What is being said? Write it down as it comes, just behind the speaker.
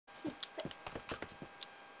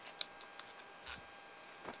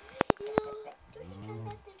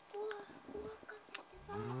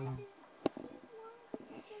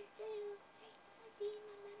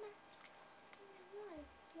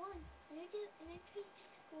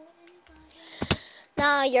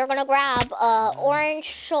Now you're gonna grab a orange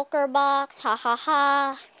shulker box. Ha ha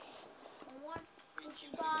ha.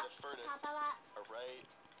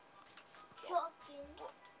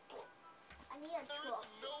 I need a truck.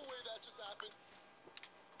 No way that just happened.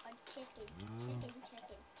 A chicken.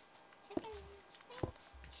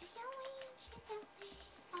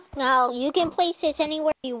 Now you can place this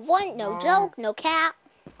anywhere you want. No joke, no cap.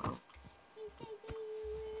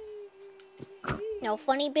 No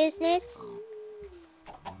funny business.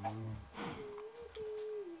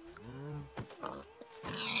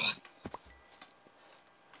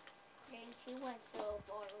 She went so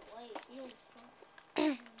far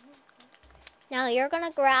away. Now you're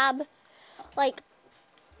gonna grab like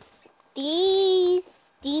these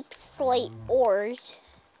deep slate ores,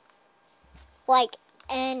 like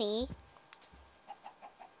any.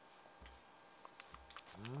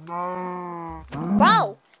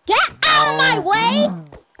 Bro, get out of my way!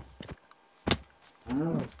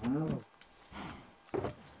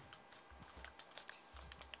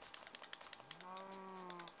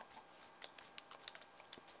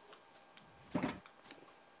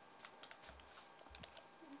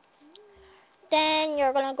 Then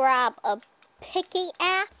you're gonna grab a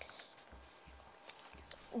pickaxe.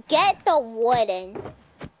 Get the wooden.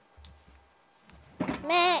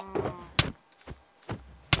 Man,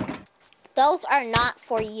 those are not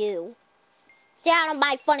for you. Stay out of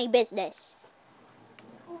my funny business.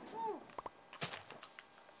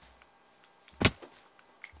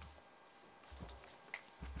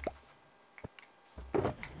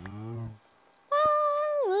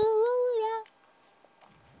 Hallelujah.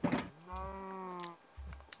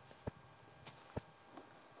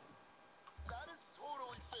 That is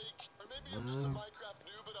totally fake. Or maybe I'm just a Minecraft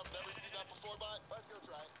noob and I've never seen that before, but let's go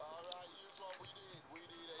try it. Alright, here's what we need. We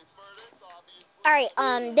need a furnace, obviously. Alright,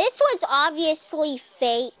 this was obviously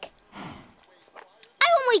fake. I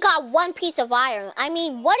only got one piece of iron. I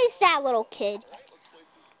mean, what is that, little kid?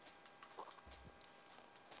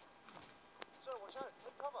 Sir, what's that?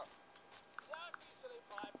 Take cover.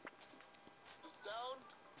 This down.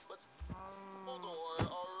 Let's hold door.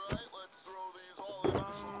 Alright, let's throw these all in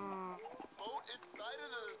this boat inside of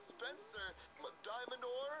the dispenser. Diamond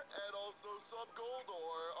ore and also some gold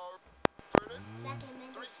ore. Our furnace.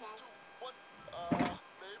 3, 2, 1.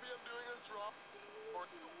 Maybe I'm doing this wrong. Or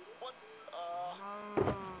what?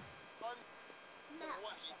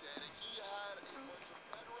 What he did. He had a bunch of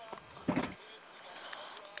bedrock.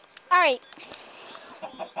 Alright.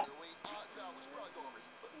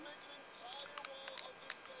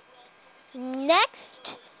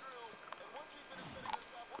 Next.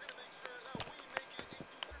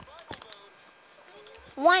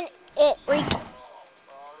 One, it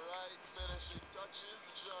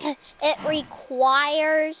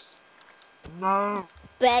requires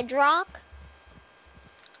bedrock.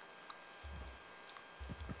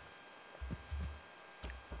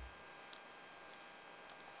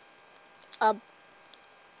 A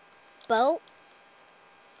boat.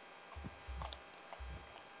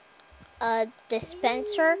 A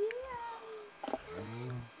dispenser.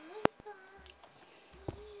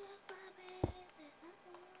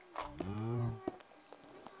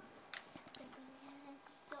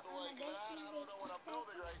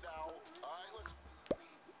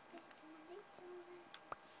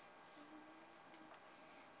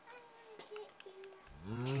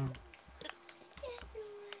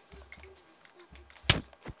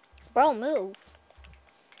 Bro, move.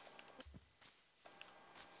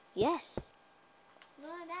 Yes.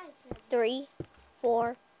 3,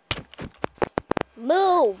 4.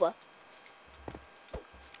 Move!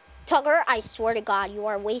 Tugger, I swear to God, you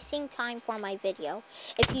are wasting time for my video.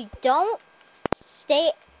 If you don't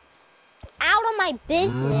stay out of my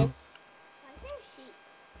business,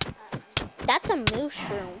 that's a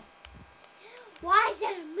mushroom. Why is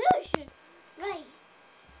that a mushroom? Right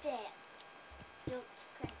there.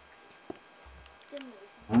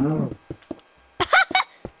 No.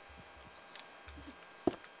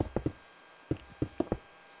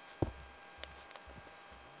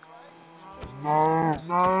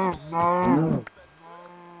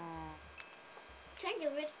 Trying to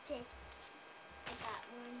rip this. I got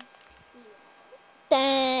one.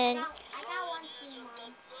 Then I got one seam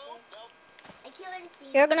on. I killed a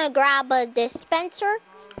seam. you're gonna grab a dispenser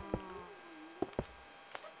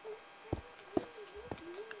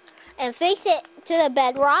and face it to the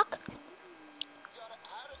bedrock.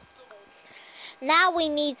 Now we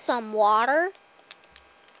need some water.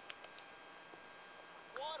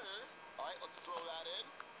 Alright, let's throw that in.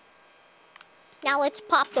 Now let's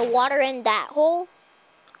pop the water in that hole.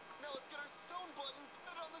 Now let's get our stone button,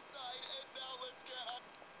 put it on the side, and now let's get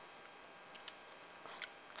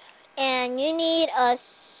And you need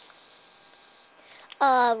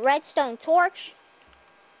a redstone torch.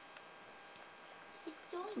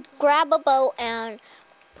 Grab a boat and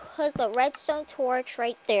put the redstone torch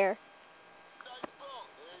right there. Nice boat.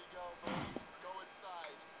 There you go, buddy. Go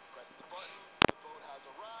inside. Press the button. The boat has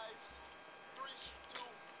arrived. 3, 2,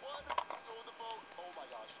 1. Let's go with the boat. Oh my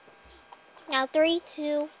gosh. Now 3,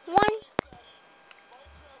 2, 1.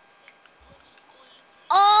 Minecraft fixed glitches, please.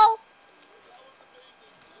 Oh! That was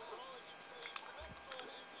amazing. But all I can say is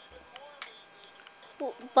the next one is even more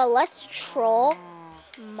amazing. But let's troll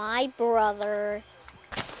my brother.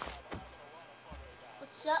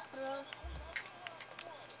 What's up, bro?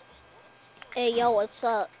 Hey, yo, what's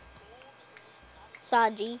up?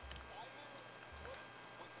 Saji.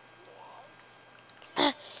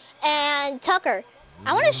 And Tucker,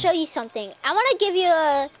 I want to show you something. I want to give you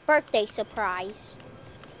a birthday surprise.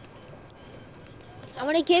 I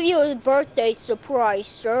want to give you a birthday surprise,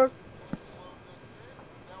 sir.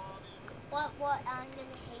 What? I'm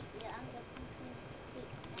gonna hate you. I'm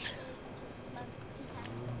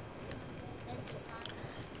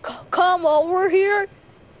gonna Come over here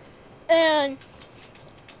and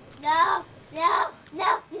No.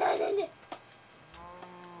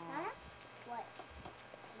 Huh? What?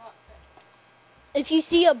 if you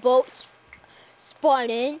see a boat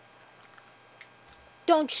spawning,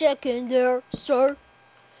 don't check in there, sir.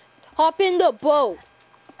 Hop in the boat.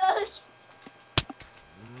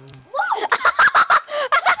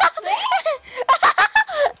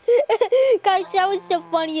 Guys, that was the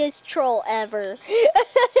funniest troll ever.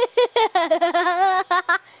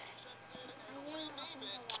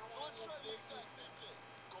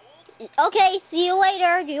 Okay, see you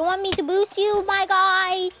later. Do you want me to boost you, my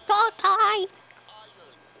guy? Talk time.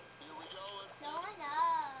 No one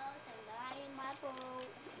knows. I'm riding my boat.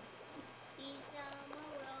 He's on the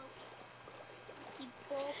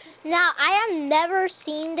road. Now, I have never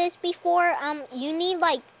seen this before. You need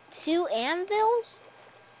like 2 anvils.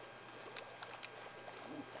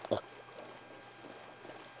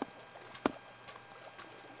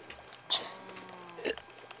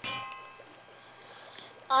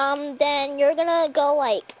 Then you're gonna go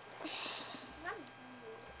like.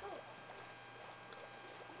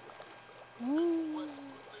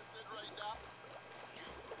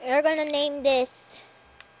 You're gonna name this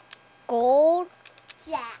gold,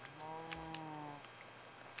 Jack.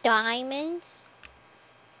 diamonds,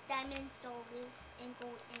 Silver, and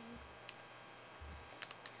gold and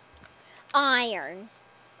iron.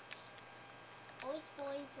 always boys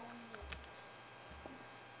on you.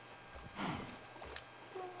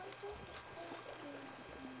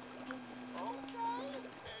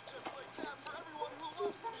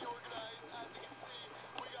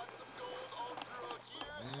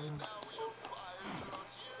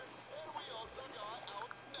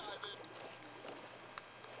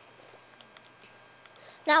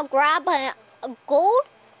 Now grab a gold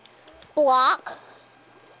block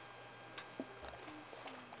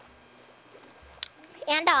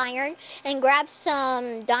and iron and grab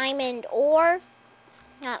some diamond ore.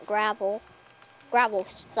 Not gravel. Gravel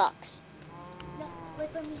sucks. No,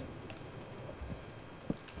 wait for me.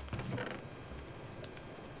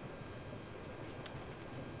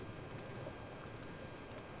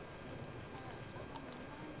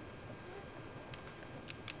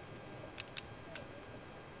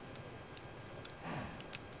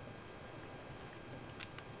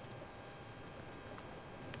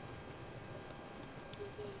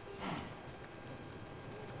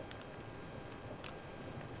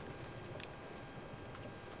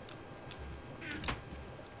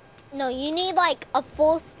 No, you need like a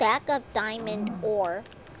full stack of diamond ore.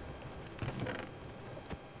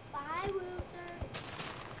 Bye, Ruther.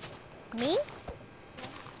 Me?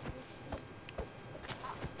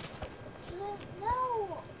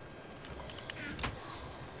 No.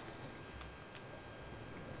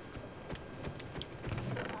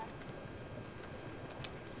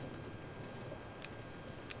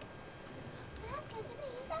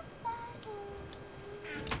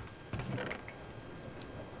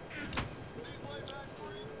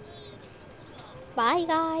 Bye,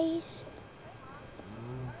 guys.